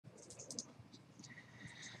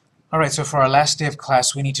Alright, so for our last day of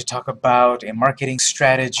class, we need to talk about a marketing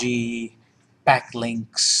strategy,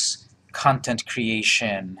 backlinks, content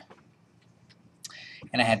creation.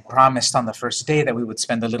 And I had promised on the first day that we would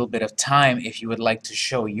spend a little bit of time if you would like to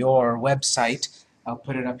show your website. I'll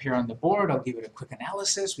put it up here on the board, I'll give it a quick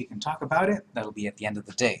analysis, we can talk about it. That'll be at the end of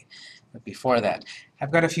the day. But before that,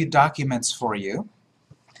 I've got a few documents for you.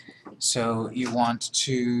 So you want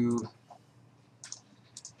to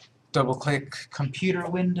double-click computer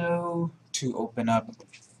window to open up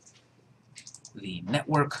the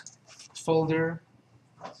network folder.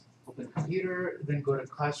 Open computer, then go to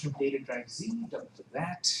Classroom Data Drive Z, double-click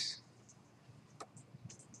that.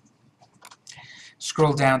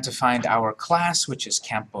 Scroll down to find our class, which is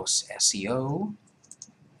Campus SEO.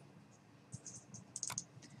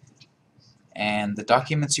 And the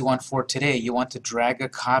documents you want for today, you want to drag a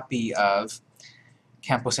copy of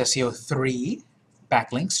Campus SEO 3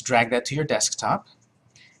 backlinks, drag that to your desktop,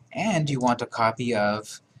 and you want a copy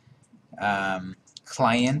of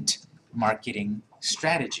client marketing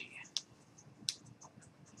strategy.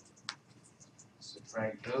 So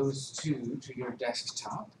drag those two to your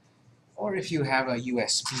desktop, or if you have a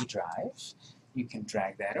USB drive, you can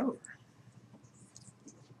drag that over.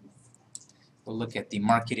 We'll look at the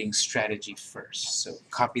marketing strategy first. So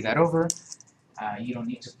copy that over. You don't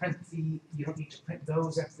need to print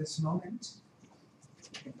those at this moment.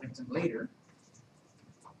 You can print them later.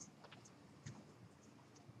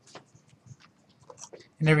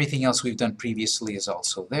 And everything else we've done previously is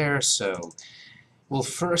also there. So we'll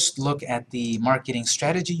first look at the marketing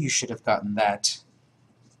strategy. You should have gotten that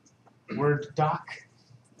Word doc,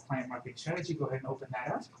 client marketing strategy. Go ahead and open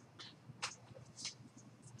that up.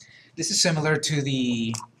 This is similar to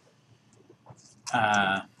the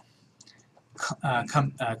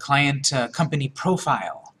client company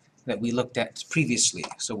profile that we looked at previously.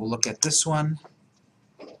 So we'll look at this one.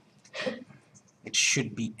 It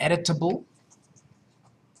should be editable.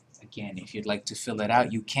 Again, if you'd like to fill it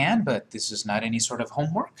out, you can, but this is not any sort of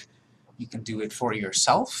homework. You can do it for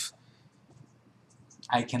yourself.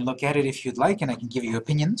 I can look at it if you'd like, and I can give you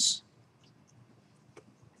opinions.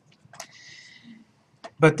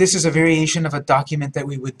 But this is a variation of a document that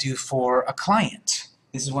we would do for a client.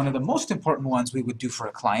 This is one of the most important ones we would do for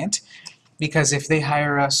a client, because if they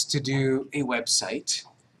hire us to do a website,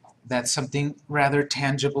 that's something rather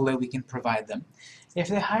tangible that we can provide them. If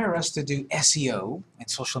they hire us to do SEO and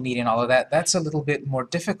social media and all of that, that's a little bit more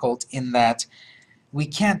difficult in that we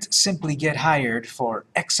can't simply get hired for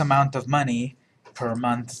X amount of money per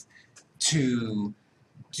month to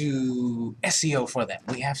do SEO for them.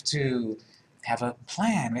 We have to have a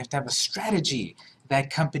plan, we have to have a strategy. That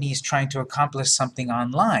company is trying to accomplish something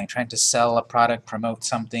online, trying to sell a product, promote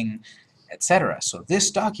something, etc. So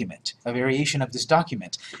this document, a variation of this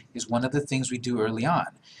document, is one of the things we do early on.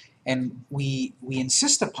 And we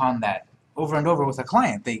insist upon that over and over with a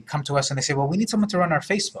client. They come to us and they say, well, we need someone to run our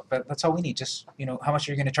Facebook. That's all we need. Just, how much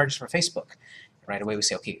are you going to charge us for Facebook? Right away we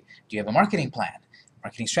say, okay, do you have a marketing plan,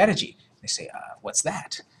 marketing strategy? They say, what's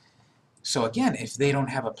that? So again, if they don't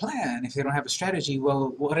have a plan, if they don't have a strategy,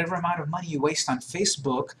 well, whatever amount of money you waste on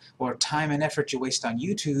Facebook, or time and effort you waste on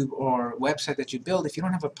YouTube, or website that you build, if you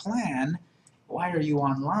don't have a plan, why are you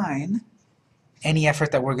online? Any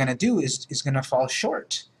effort that we're going to do is going to fall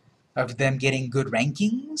short of them getting good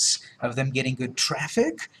rankings, of them getting good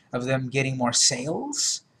traffic, of them getting more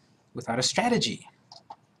sales without a strategy.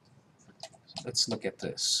 Let's look at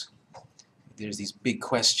this. There's these big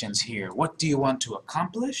questions here. What do you want to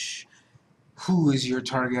accomplish? Who is your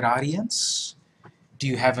target audience? Do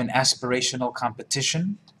you have an aspirational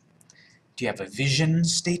competition? Do you have a vision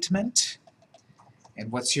statement? And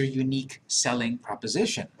what's your unique selling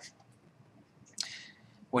proposition?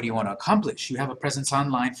 What do you want to accomplish? You have a presence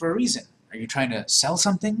online for a reason. Are you trying to sell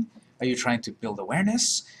something? Are you trying to build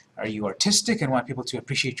awareness? Are you artistic and want people to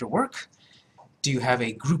appreciate your work? Do you have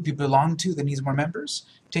a group you belong to that needs more members?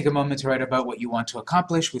 Take a moment to write about what you want to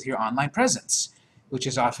accomplish with your online presence, which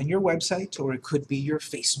is often your website, or it could be your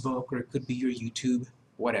Facebook, or it could be your YouTube,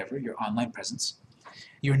 whatever, your online presence,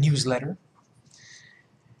 your newsletter.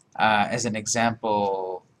 As an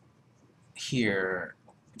example here,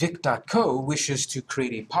 Vic.co wishes to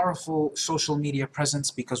create a powerful social media presence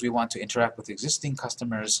because we want to interact with existing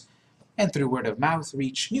customers and through word of mouth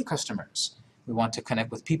reach new customers. We want to connect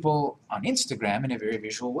with people on Instagram in a very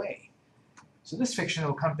visual way. So this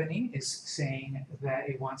fictional company is saying that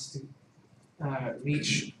it wants to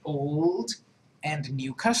reach old and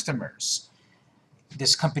new customers.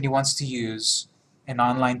 This company wants to use an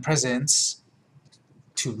online presence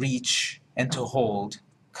to reach and to hold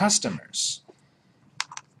customers.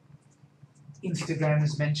 Instagram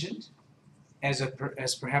is mentioned.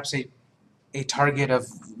 as perhaps a target of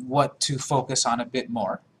what to focus on a bit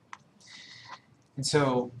more. And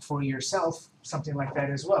so for yourself, something like that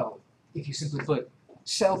as well. If you simply put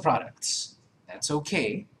sell products, that's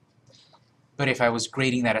okay. But if I was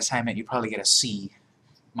grading that assignment, you'd probably get a C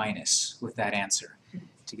minus with that answer.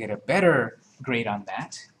 To get a better grade on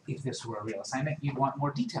that, if this were a real assignment, you'd want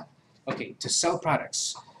more detail. Okay, to sell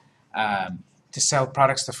products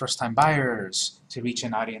to first-time buyers, to reach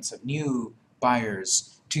an audience of new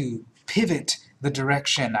buyers, to pivot the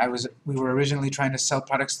direction. We were originally trying to sell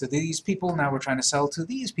products to these people, now we're trying to sell to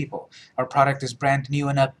these people. Our product is brand new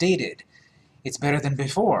and updated. It's better than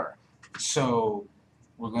before. So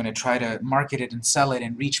we're going to try to market it and sell it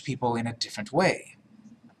and reach people in a different way.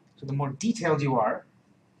 So the more detailed you are,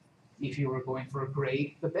 if you were going for a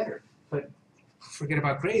grade, the better. But forget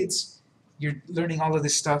about grades. You're learning all of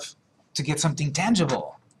this stuff to get something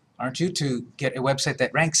tangible, aren't you? To get a website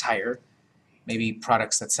that ranks higher, maybe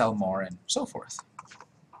products that sell more, and so forth.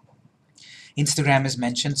 Instagram is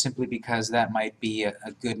mentioned simply because that might be a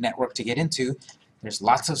good network to get into. There's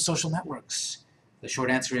lots of social networks. The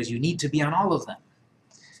short answer is you need to be on all of them.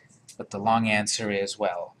 But the long answer is,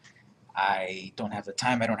 well, I don't have the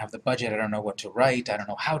time, I don't have the budget, I don't know what to write, I don't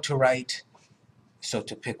know how to write. So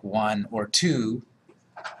to pick one or two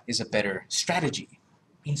is a better strategy.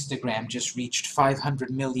 Instagram just reached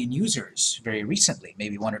 500 million users very recently,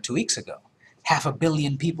 maybe 1 or 2 weeks ago. 500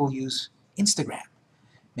 million people use Instagram.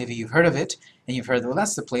 Maybe you've heard of it, and you've heard, well,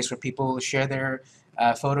 that's the place where people share their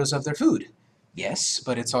photos of their food. Yes,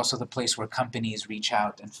 but it's also the place where companies reach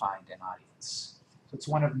out and find an audience. So it's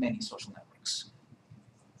one of many social networks.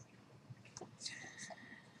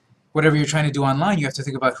 Whatever you're trying to do online, you have to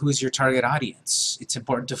think about who is your target audience. It's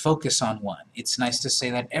important to focus on one. It's nice to say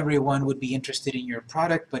that everyone would be interested in your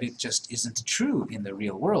product, but it just isn't true in the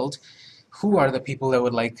real world. Who are the people that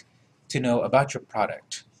would like to know about your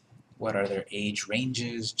product? What are their age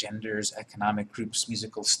ranges, genders, economic groups,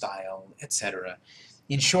 musical style, etc.?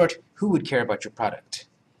 In short, who would care about your product?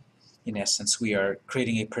 In essence, we are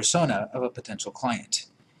creating a persona of a potential client.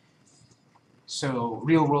 So,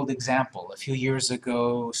 real-world example. A few years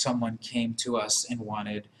ago, someone came to us and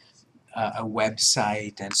wanted a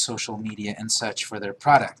website and social media and such for their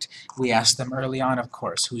product. We asked them early on, of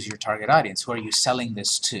course, who's your target audience? Who are you selling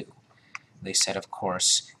this to? They said, of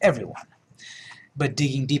course, everyone. But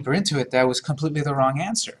digging deeper into it, that was completely the wrong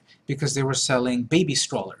answer, because they were selling baby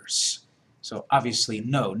strollers. So obviously,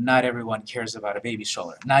 no, not everyone cares about a baby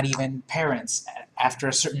stroller. Not even parents after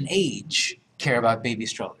a certain age care about baby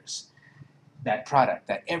strollers. That product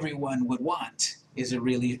that everyone would want is a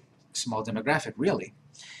really small demographic, really.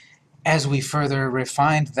 As we further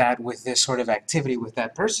refined that with this sort of activity with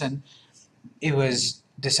that person, it was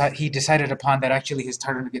he decided upon that actually his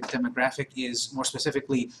target demographic is more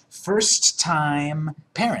specifically first-time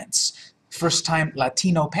parents, first-time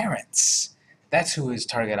Latino parents. That's who his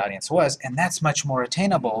target audience was, and that's much more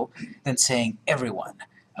attainable than saying everyone.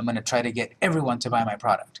 I'm going to try to get everyone to buy my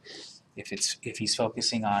product. If he's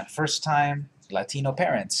focusing on first-time Latino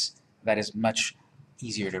parents, that is much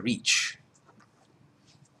easier to reach.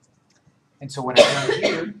 And so what I've done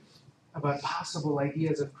here about possible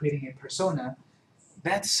ideas of creating a persona,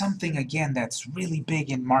 that's something, again, that's really big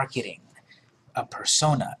in marketing. A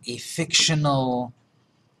persona, a fictional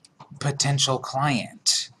potential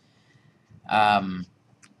client. And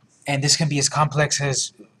this can be as complex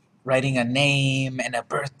as writing a name and a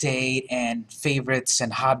birth date and favorites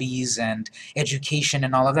and hobbies and education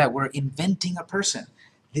and all of that. We're inventing a person.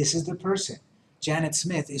 This is the person. Janet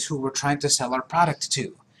Smith is who we're trying to sell our product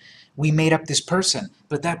to. We made up this person,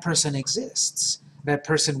 but that person exists. That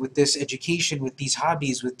person with this education, with these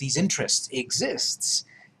hobbies, with these interests exists.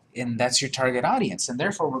 And that's your target audience. And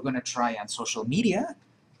therefore, we're going to try on social media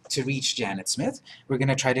to reach Janet Smith. We're going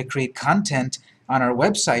to try to create content on our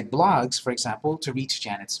website, blogs, for example, to reach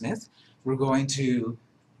Janet Smith. We're going to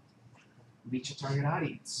reach a target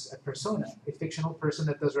audience, a persona, a fictional person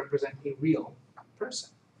that does represent a real person.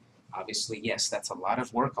 Obviously, yes, that's a lot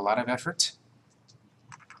of work, a lot of effort.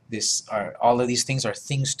 All of these things are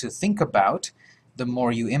things to think about. The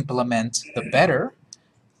more you implement, the better.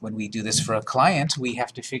 When we do this for a client, we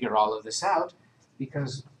have to figure all of this out,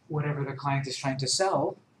 because whatever the client is trying to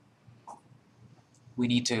sell, we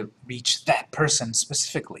need to reach that person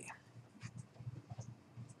specifically.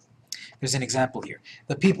 There's an example here.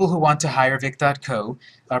 The people who want to hire Vic.co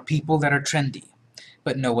are people that are trendy,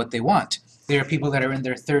 but know what they want. They are people that are in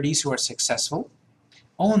their 30s who are successful,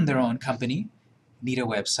 own their own company, need a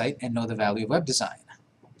website, and know the value of web design.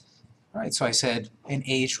 All right, so I said an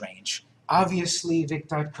age range. Obviously,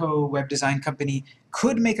 Vic.co web design company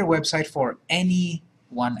could make a website for any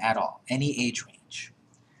one at all, any age range.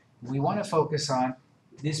 We want to focus on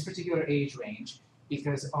this particular age range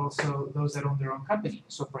because also those that own their own company.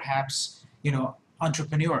 So perhaps,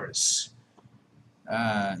 entrepreneurs,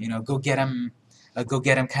 go get them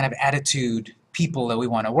kind of attitude people that we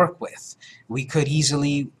want to work with. We could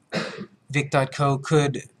easily, Vic.co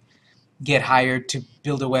could get hired to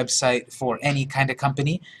build a website for any kind of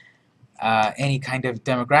company, any kind of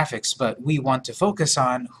demographics, but we want to focus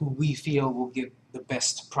on who we feel will give the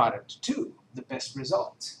best product to, the best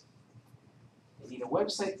result. They need a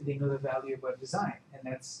website, they know the value of web design, and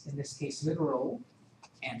that's, in this case, literal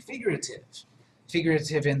and figurative.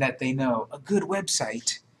 Figurative in that they know a good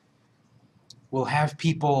website will have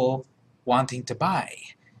people wanting to buy.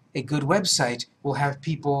 A good website will have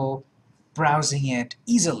people browsing it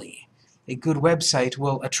easily. A good website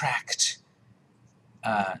will attract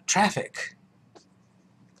traffic.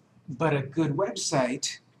 But a good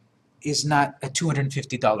website is not a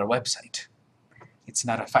 $250 website. It's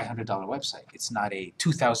not a $500 website. It's not a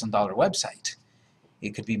 $2,000 website.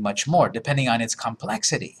 It could be much more, depending on its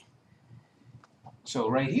complexity. So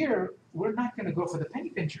right here, we're not going to go for the penny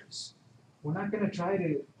pinchers. We're not going to try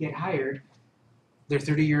to get hired. They're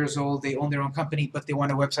 30 years old, they own their own company, but they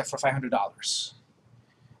want a website for $500.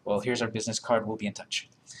 Well, here's our business card, we'll be in touch.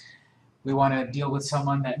 We want to deal with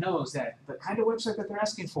someone that knows that the kind of website that they're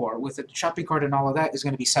asking for, with a shopping cart and all of that, is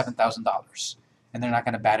going to be $7,000. And they're not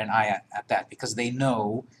going to bat an eye at that because they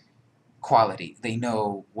know quality. They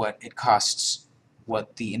know what it costs,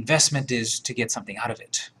 what the investment is to get something out of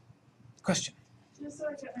it. Question? Just so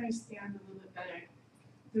I can understand a little bit better,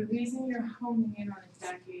 the reason you're honing in on a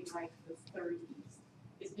decade like the 30s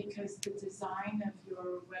is because the design of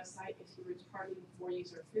your website, if you were targeting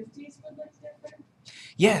 40s or 50s, would look different?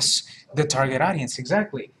 Yes, the target audience,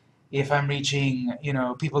 exactly. If I'm reaching,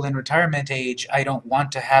 people in retirement age, I don't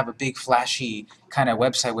want to have a big flashy kind of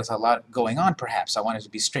website with a lot going on, perhaps. I want it to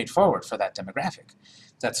be straightforward for that demographic.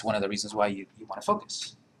 That's one of the reasons why you want to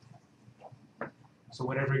focus. So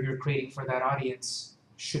whatever you're creating for that audience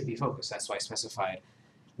should be focused. That's why I specified.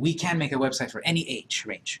 We can make a website for any age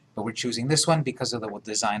range, but we're choosing this one because of the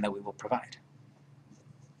design that we will provide.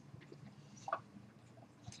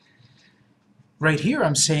 Right here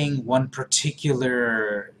I'm saying one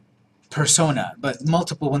particular persona, but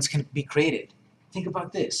multiple ones can be created. Think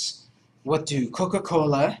about this. What do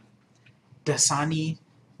Coca-Cola, Dasani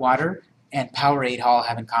water, and Powerade all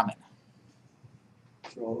have in common?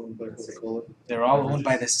 They're all owned by Coca-Cola. They're all owned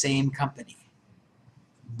by the same company.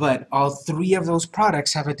 But all three of those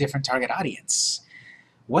products have a different target audience.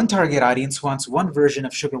 One target audience wants one version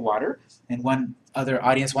of sugar water, and one other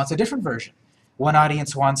audience wants a different version. One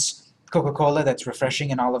audience wants Coca-Cola that's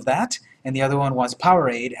refreshing and all of that, and the other one wants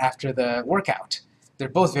Powerade after the workout. They're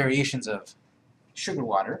both variations of sugar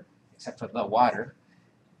water, except for the water,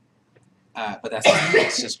 but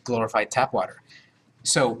it's just glorified tap water.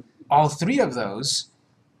 So all three of those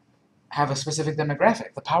have a specific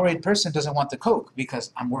demographic. The Powerade person doesn't want the Coke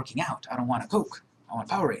because I'm working out. I don't want a Coke. I want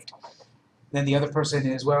Powerade. Then the other person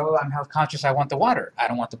is, well, I'm health conscious. I want the water. I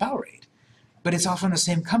don't want the Powerade. But it's all from the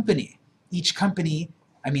same company. Each company,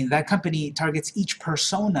 that company targets each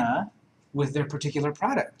persona with their particular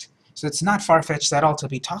product. So it's not far-fetched at all to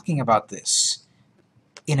be talking about this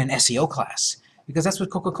in an SEO class, because that's what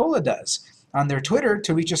Coca-Cola does. On their Twitter,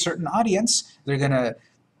 to reach a certain audience, they're going to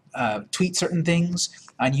tweet certain things.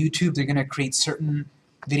 On YouTube, they're going to create certain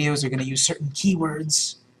videos. They're going to use certain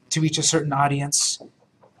keywords to reach a certain audience.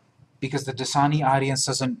 Because the Dasani audience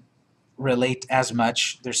doesn't relate as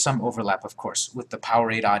much. There's some overlap, of course, with the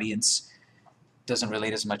Powerade audience. Doesn't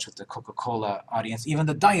relate as much with the Coca-Cola audience. Even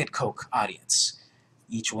the Diet Coke audience.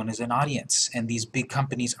 Each one is an audience. And these big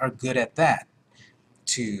companies are good at that.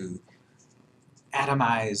 To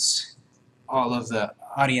atomize all of the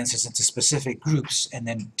audiences into specific groups and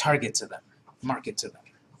then target to them, market to them.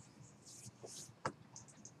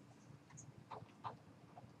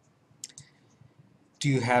 Do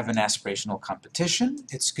you have an aspirational competition?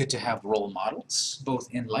 It's good to have role models, both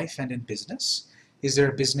in life and in business. Is there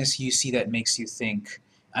a business you see that makes you think,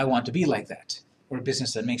 I want to be like that? Or a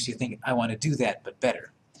business that makes you think, I want to do that, but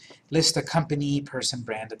better? List a company, person,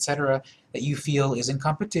 brand, etc. that you feel is in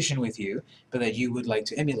competition with you, but that you would like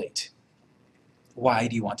to emulate. Why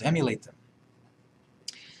do you want to emulate them?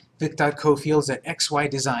 Vic.co feels that XY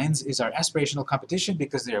Designs is our aspirational competition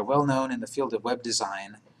because they are well known in the field of web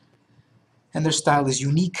design and their style is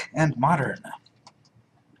unique and modern.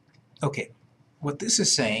 Okay, what this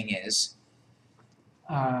is saying is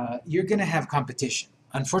you're going to have competition.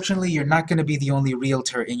 Unfortunately, you're not going to be the only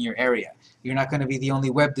realtor in your area. You're not going to be the only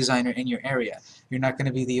web designer in your area. You're not going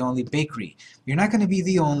to be the only bakery. You're not going to be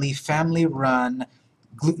the only family-run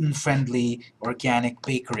gluten-friendly organic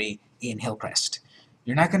bakery in Hillcrest.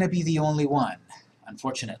 You're not going to be the only one,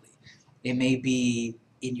 unfortunately. It may be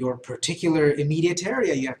in your particular immediate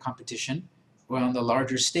area you have competition, or on the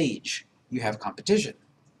larger stage you have competition.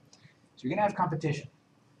 So you're going to have competition.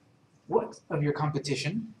 What of your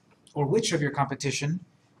competition, or which of your competition,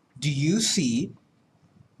 do you see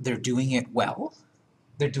they're doing it well?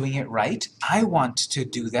 They're doing it right? I want to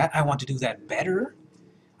do that. I want to do that better.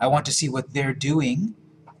 I want to see what they're doing,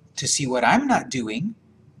 to see what I'm not doing,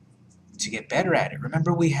 to get better at it.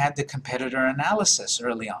 Remember, we had the competitor analysis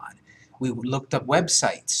early on. We looked up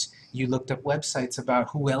websites. You looked up websites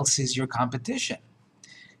about who else is your competition.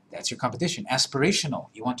 That's your competition. Aspirational.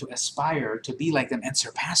 You want to aspire to be like them and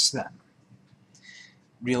surpass them.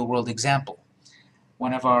 Real world example.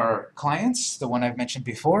 One of our clients, the one I've mentioned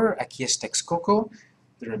before, Aquí es Texcoco,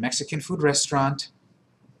 they're a Mexican food restaurant.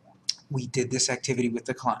 We did this activity with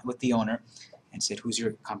the client, with the owner, and said, who's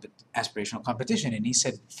your aspirational competition? And he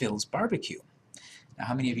said, Phil's Barbecue. Now,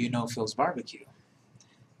 how many of you know Phil's Barbecue?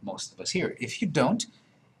 Most of us here. If you don't,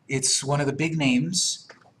 it's one of the big names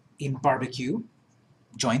in barbecue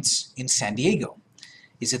joints in San Diego.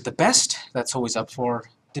 Is it the best? That's always up for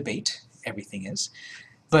debate. Everything is.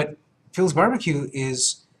 But Phil's Barbecue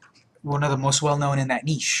is one of the most well-known in that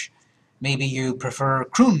niche. Maybe you prefer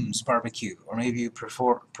Kroom's Barbecue, or maybe you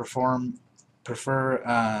prefer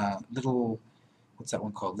Little, what's that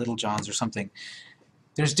one called? Little John's or something.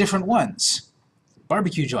 There's different ones,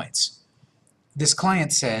 barbecue joints. This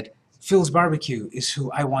client said, Phil's Barbecue is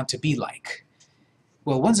who I want to be like.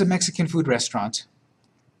 Well, one's a Mexican food restaurant,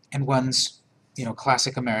 and one's,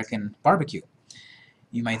 classic American barbecue.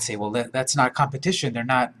 You might say, well, that's not competition. They're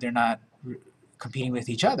not competing with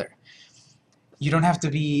each other. You don't have to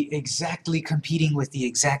be exactly competing with the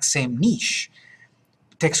exact same niche.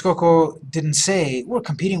 Texcoco didn't say, we're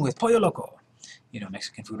competing with Pollo Loco,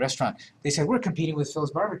 Mexican food restaurant. They said, we're competing with Phil's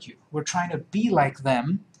Barbecue. We're trying to be like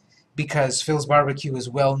them because Phil's Barbecue is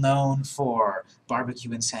well known for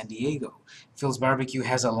barbecue in San Diego. Phil's Barbecue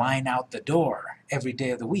has a line out the door every day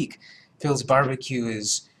of the week. Phil's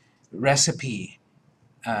Barbecue's recipe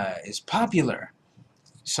is popular.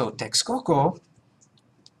 So Texcoco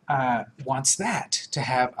wants that, to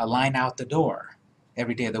have a line out the door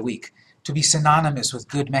every day of the week, to be synonymous with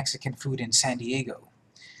good Mexican food in San Diego,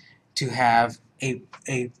 to have a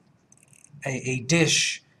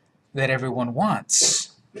dish that everyone wants.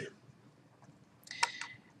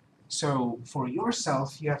 So for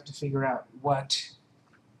yourself, you have to figure out what,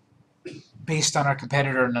 based on our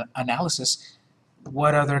competitor analysis,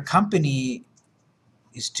 what other company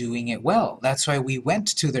is doing it well. That's why we went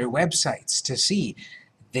to their websites to see.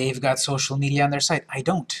 They've got social media on their site. I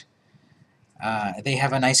don't. They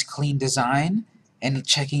have a nice clean design, and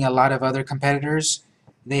checking a lot of other competitors,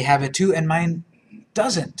 they have it too, and mine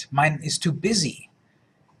doesn't. Mine is too busy.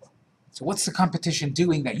 So what's the competition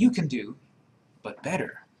doing that you can do, but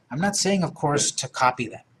better? I'm not saying, of course, to copy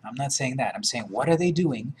them. I'm not saying that. I'm saying, what are they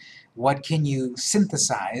doing? What can you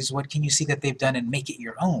synthesize? What can you see that they've done and make it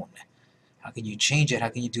your own? How can you change it? How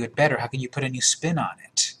can you do it better? How can you put a new spin on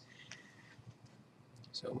it?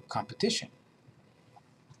 So, competition.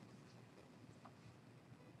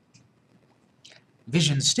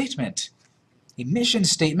 Vision statement. A mission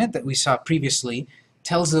statement that we saw previously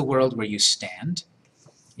tells the world where you stand.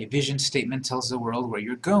 A vision statement tells the world where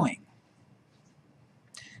you're going.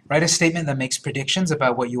 Write a statement that makes predictions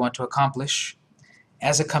about what you want to accomplish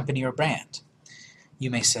as a company or brand. You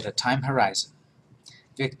may set a time horizon.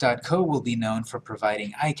 Vic.co will be known for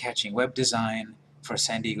providing eye-catching web design for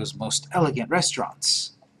San Diego's most elegant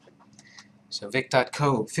restaurants. So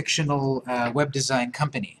Vic.co, fictional web design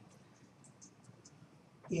company.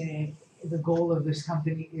 The goal of this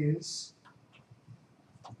company is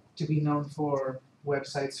to be known for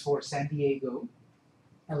websites for San Diego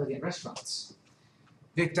elegant restaurants.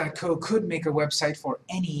 Vic.co could make a website for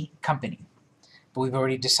any company, but we've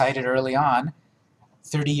already decided early on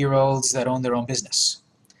 30-year-olds that own their own business.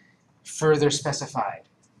 Further specified,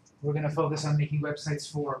 we're going to focus on making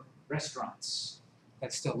websites for restaurants.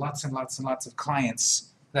 That's still lots and lots and lots of clients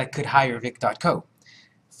that could hire Vic.co.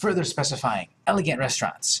 Further specifying, elegant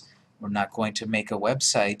restaurants. We're not going to make a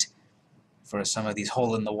website for some of these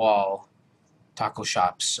hole-in-the-wall taco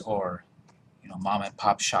shops or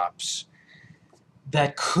mom-and-pop shops.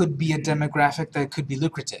 That could be a demographic that could be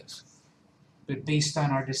lucrative. But based on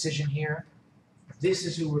our decision here, this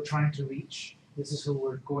is who we're trying to reach. This is who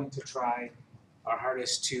we're going to try our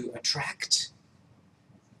hardest to attract,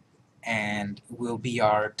 and will be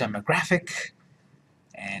our demographic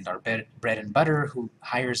and our bread and butter who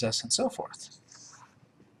hires us and so forth.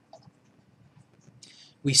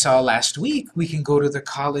 We saw last week, we can go to the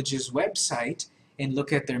college's website and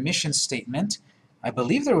look at their mission statement. I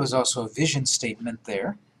believe there was also a vision statement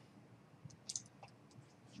there.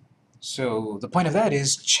 So the point of that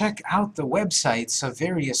is check out the websites of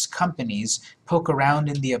various companies, poke around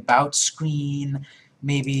in the About screen,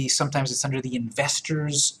 maybe sometimes it's under the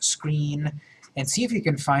Investors screen, and see if you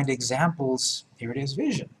can find examples. Here it is,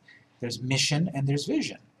 vision. There's mission and there's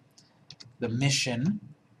vision. The mission: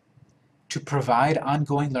 to provide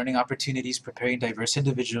ongoing learning opportunities, preparing diverse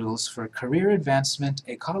individuals for career advancement,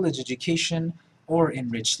 a college education, or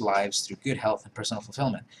enriched lives through good health and personal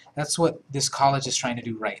fulfillment. That's what this college is trying to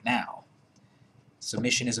do right now. So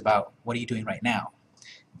mission is about, what are you doing right now?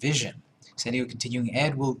 Vision: San Diego Continuing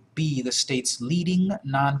Ed will be the state's leading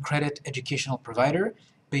non-credit educational provider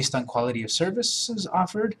based on quality of services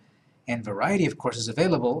offered and variety of courses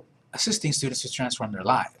available, assisting students to transform their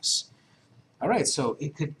lives. Alright, so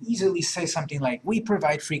it could easily say something like, we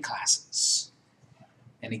provide free classes.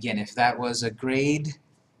 And again, if that was a grade,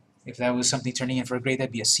 if that was something turning in for a grade,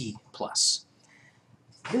 that'd be a C+.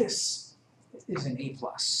 This is an A+.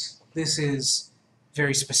 This is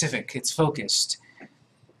very specific, it's focused.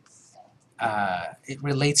 It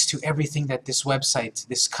relates to everything that this website,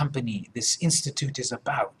 this company, this institute is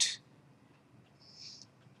about.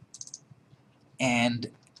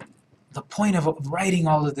 And the point of writing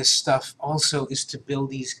all of this stuff also is to build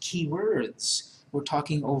these keywords. We're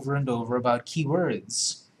talking over and over about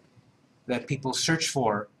keywords that people search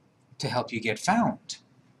for to help you get found.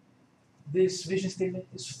 This vision statement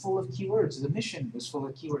is full of keywords. The mission is full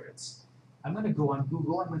of keywords. I'm going to go on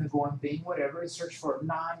Google, I'm going to go on Bing, whatever, and search for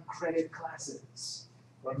non-credit classes.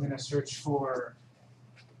 Or I'm going to search for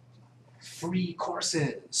free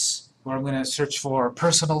courses. Or I'm going to search for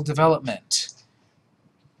personal development.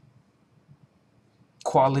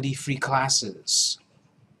 Quality free classes.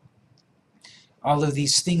 All of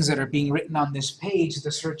these things that are being written on this page,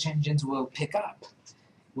 the search engines will pick up,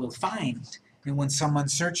 will find. And when someone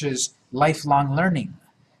searches lifelong learning,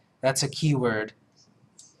 that's a keyword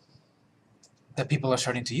that people are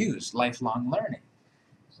starting to use, lifelong learning.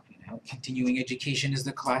 You know, continuing education is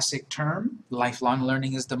the classic term. Lifelong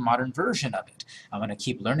learning is the modern version of it. I'm going to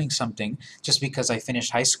keep learning something. Just because I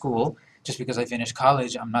finished high school, just because I finished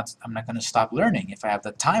college, I'm not going to stop learning. If I have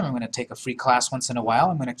the time, I'm going to take a free class once in a while.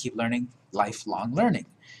 I'm going to keep learning lifelong learning.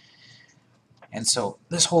 And so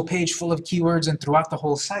this whole page full of keywords, and throughout the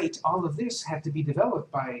whole site, all of this had to be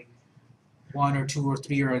developed by 1 or 2 or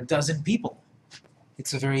 3 or a dozen people.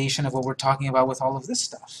 It's a variation of what we're talking about with all of this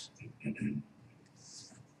stuff.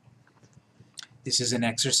 This is an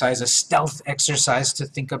exercise, a stealth exercise to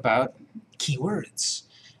think about keywords,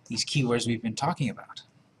 these keywords we've been talking about.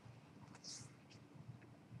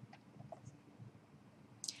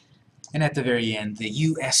 And at the very end, the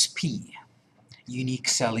USP, unique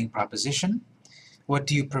selling proposition. What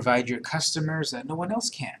do you provide your customers that no one else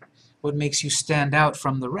can? What makes you stand out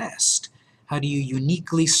from the rest? How do you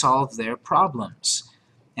uniquely solve their problems?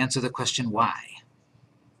 Answer the question why.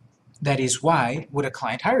 That is, why would a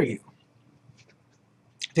client hire you?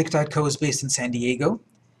 Vic.co is based in San Diego,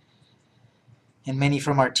 and many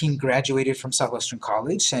from our team graduated from Southwestern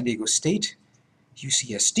College, San Diego State,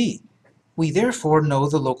 UCSD. We therefore know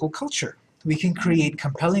the local culture. We can create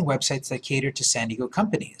compelling websites that cater to San Diego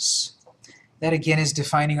companies. That again is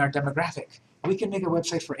defining our demographic. We can make a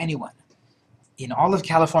website for anyone in all of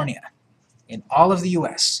California, in all of the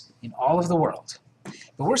US, in all of the world.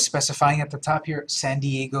 But we're specifying at the top here San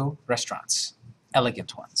Diego restaurants,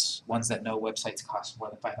 elegant ones, ones that know websites cost more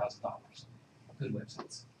than $5,000, good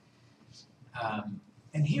websites.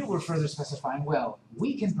 And here we're further specifying, well,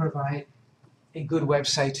 we can provide a good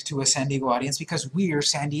website to a San Diego audience because we're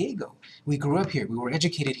San Diego. We grew up here, we were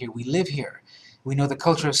educated here, we live here. We know the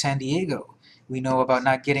culture of San Diego. We know about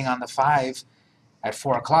not getting on the 5 at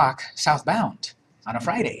 4 o'clock southbound on a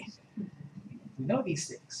Friday. We know these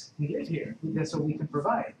things. We live here. That's what we can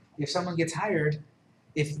provide. If someone gets hired,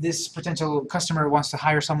 if this potential customer wants to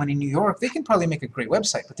hire someone in New York, they can probably make a great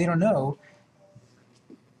website, but they don't know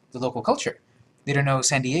the local culture. They don't know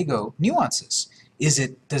San Diego nuances.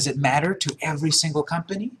 Does it matter to every single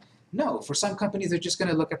company? No. For some companies, they're just going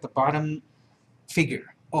to look at the bottom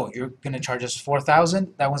figure. Oh, you're going to charge us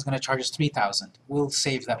 $4,000. That one's going to charge us $3,000. We'll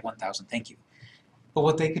save that $1,000. Thank you. But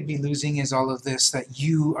what they could be losing is all of this that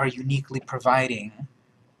you are uniquely providing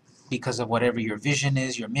because of whatever your vision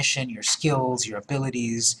is, your mission, your skills, your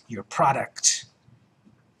abilities, your product.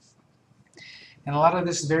 And a lot of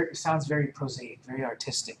this sounds very prosaic, very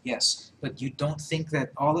artistic, yes. But you don't think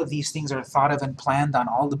that all of these things are thought of and planned on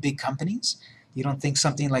all the big companies? You don't think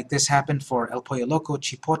something like this happened for El Pollo Loco,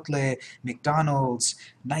 Chipotle, McDonald's,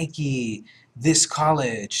 Nike, this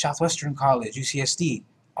college, Southwestern College, UCSD,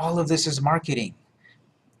 all of this is marketing.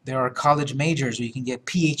 There are college majors where you can get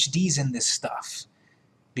PhDs in this stuff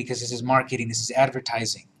because this is marketing, this is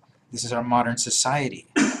advertising, this is our modern society.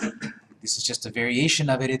 This is just a variation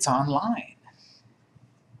of it, it's online.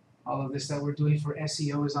 All of this that we're doing for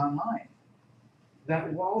SEO is online.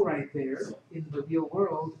 That wall right there in the real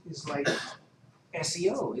world is like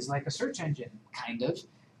SEO, is like a search engine, kind of.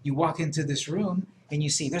 You walk into this room and you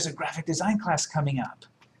see there's a graphic design class coming up.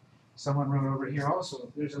 Someone wrote over here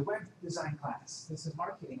also, there's a web design class. This is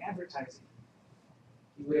marketing, advertising.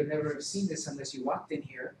 You would have never seen this unless you walked in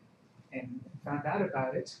here and found out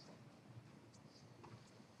about it.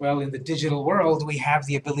 Well, in the digital world, we have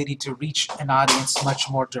the ability to reach an audience much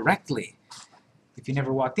more directly. If you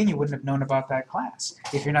never walked in, you wouldn't have known about that class.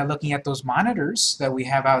 If you're not looking at those monitors that we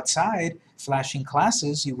have outside, flashing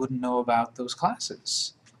classes, you wouldn't know about those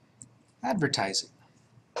classes. Advertising.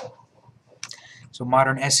 So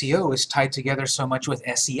modern SEO is tied together so much with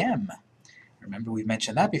SEM. Remember, we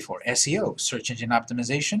mentioned that before. SEO, search engine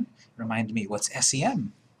optimization. Remind me, what's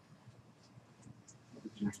SEM?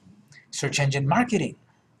 Search engine marketing.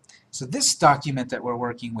 So this document that we're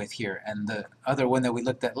working with here and the other one that we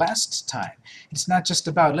looked at last time, it's not just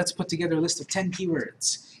about let's put together a list of 10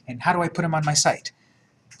 keywords and how do I put them on my site.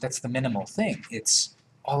 That's the minimal thing. It's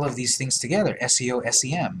all of these things together, SEO,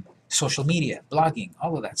 SEM, social media, blogging,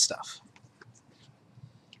 all of that stuff.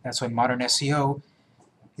 That's why modern SEO,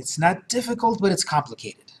 it's not difficult, but it's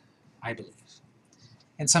complicated, I believe.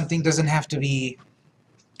 And something doesn't have to be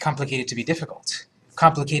complicated to be difficult.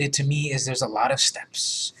 Complicated to me is there's a lot of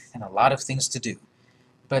steps and a lot of things to do.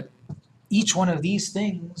 But each one of these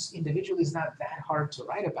things individually is not that hard to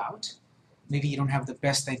write about. Maybe you don't have the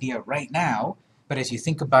best idea right now, but as you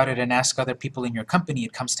think about it and ask other people in your company,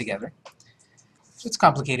 it comes together. So it's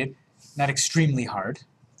complicated, not extremely hard.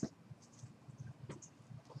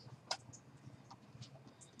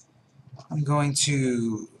 I'm going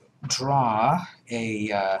to draw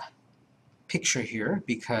a picture here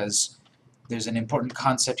because there's an important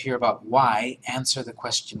concept here about why. Answer the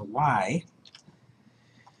question why.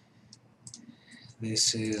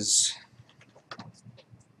 This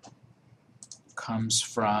comes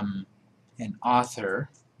from an author,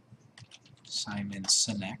 Simon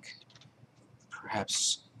Sinek.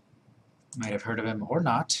 Perhaps you might have heard of him or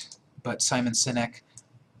not, but Simon Sinek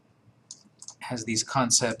has these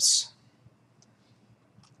concepts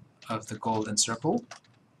of the golden circles.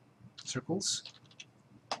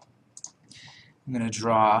 I'm going to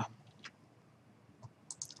draw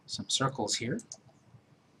some circles here,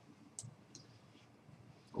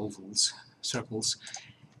 ovals, circles,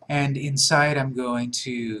 and inside I'm going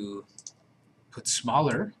to put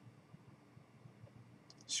smaller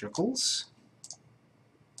circles.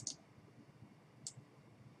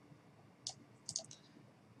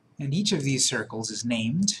 And each of these circles is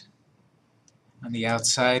named. On the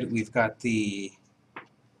outside we've got the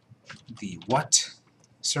what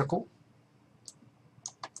circle.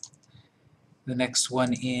 The next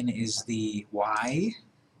one in is the why,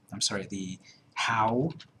 the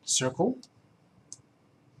how circle.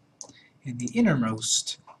 And the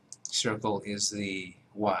innermost circle is the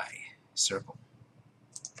why circle.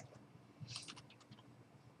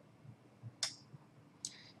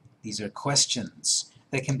 These are questions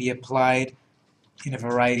that can be applied in a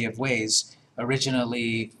variety of ways.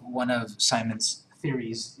 Originally, one of Simon's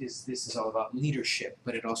theories is this is all about leadership,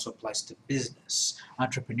 but it also applies to business,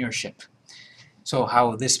 entrepreneurship. So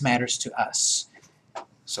how this matters to us.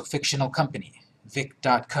 So fictional company,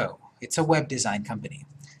 Vic.co. It's a web design company.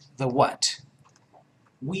 The what?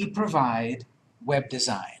 We provide web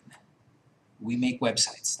design. We make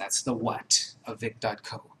websites. That's the what of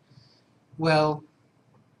Vic.co. Well,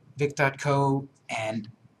 Vic.co and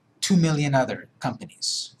 2 million other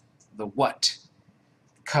companies. The what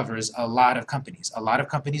covers a lot of companies. A lot of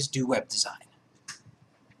companies do web design.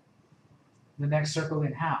 The next circle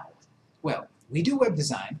in how? Well, we do web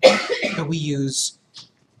design, but we use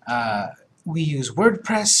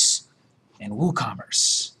WordPress and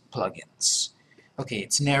WooCommerce plugins. Okay,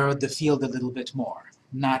 it's narrowed the field a little bit more.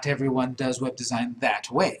 Not everyone does web design that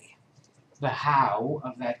way. The how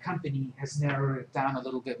of that company has narrowed it down a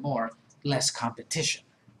little bit more, less competition.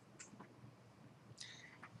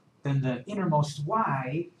 Then the innermost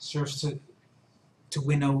why serves to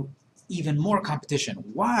winnow even more competition.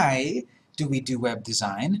 Why do we do web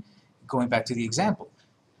design? Going back to the example,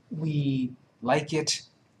 we like it,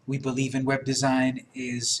 we believe in web design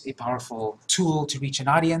is a powerful tool to reach an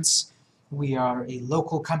audience. We are a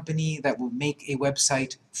local company that will make a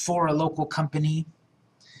website for a local company.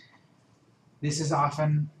 This is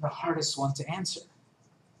often the hardest one to answer.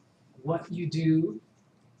 What you do,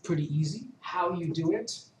 pretty easy. How you do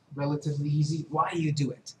it, relatively easy. Why you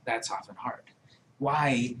do it, that's often hard.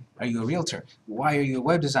 Why are you a realtor? Why are you a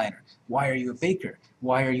web designer? Why are you a baker?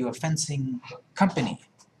 Why are you a fencing company?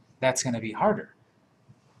 That's going to be harder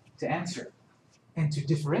to answer and to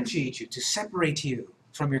differentiate you, to separate you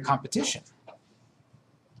from your competition.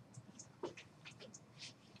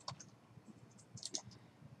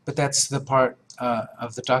 But that's the part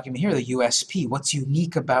of the document here, the USP. What's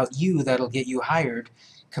unique about you that'll get you hired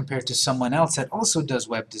compared to someone else that also does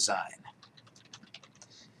web design?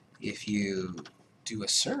 If you do a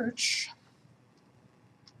search,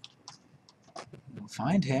 you'll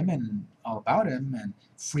find him and all about him, and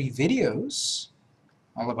free videos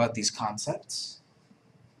all about these concepts.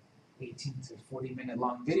 18 to 40-minute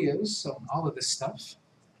long videos on all of this stuff.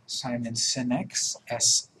 Simon Sinek,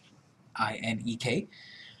 S-I-N-E-K.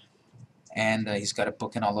 And he's got a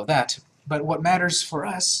book and all of that. But what matters for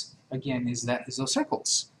us, again, is those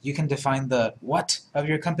circles. You can define the what of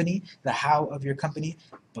your company, the how of your company,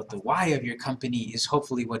 but the why of your company is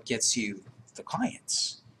hopefully what gets you the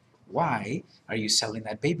clients. Why are you selling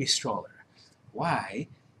that baby stroller? Why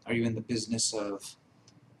are you in the business of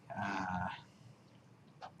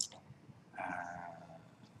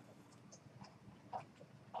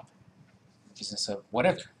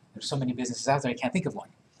whatever? There's so many businesses out there, I can't think of one.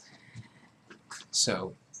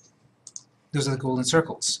 So those are the golden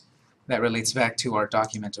circles. That relates back to our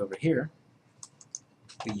document over here,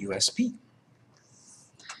 the USP.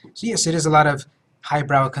 So yes, it is a lot of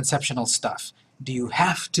highbrow conceptual stuff. Do you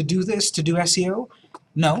have to do this to do SEO?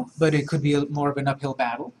 No, but it could be more of an uphill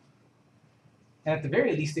battle. And at the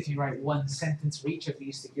very least, if you write one sentence for each of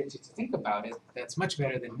these to get you to think about it, that's much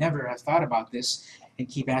better than never have thought about this and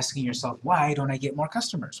keep asking yourself, why don't I get more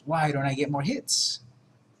customers? Why don't I get more hits?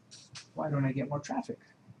 Why don't I get more traffic?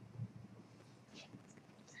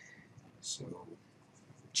 So,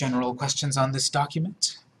 general questions on this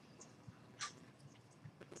document?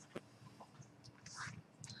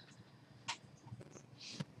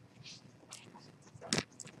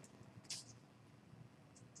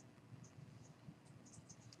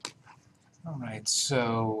 Alright,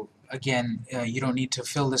 so again, you don't need to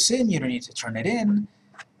fill this in, you don't need to turn it in.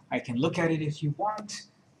 I can look at it if you want.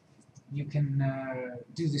 You can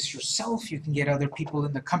do this yourself, you can get other people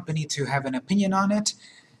in the company to have an opinion on it.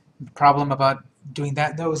 The problem about doing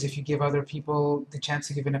that, though, is if you give other people the chance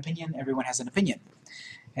to give an opinion, everyone has an opinion.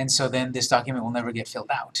 And so then this document will never get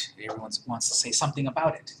filled out. Everyone wants to say something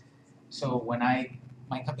about it. So when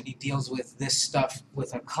my company deals with this stuff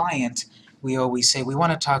with a client, we always say we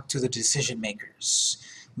want to talk to the decision makers.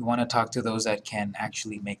 We want to talk to those that can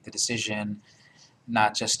actually make the decision,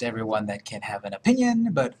 not just everyone that can have an opinion,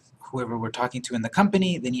 but whoever we're talking to in the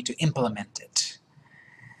company, they need to implement it.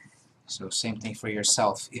 So same thing for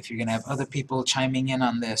yourself. If you're going to have other people chiming in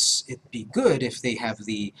on this, it'd be good if they have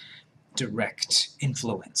the direct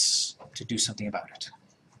influence to do something about it.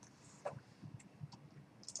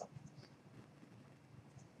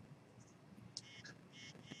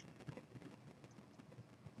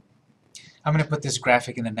 I'm going to put this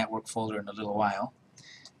graphic in the network folder in a little while.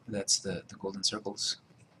 That's the golden circles.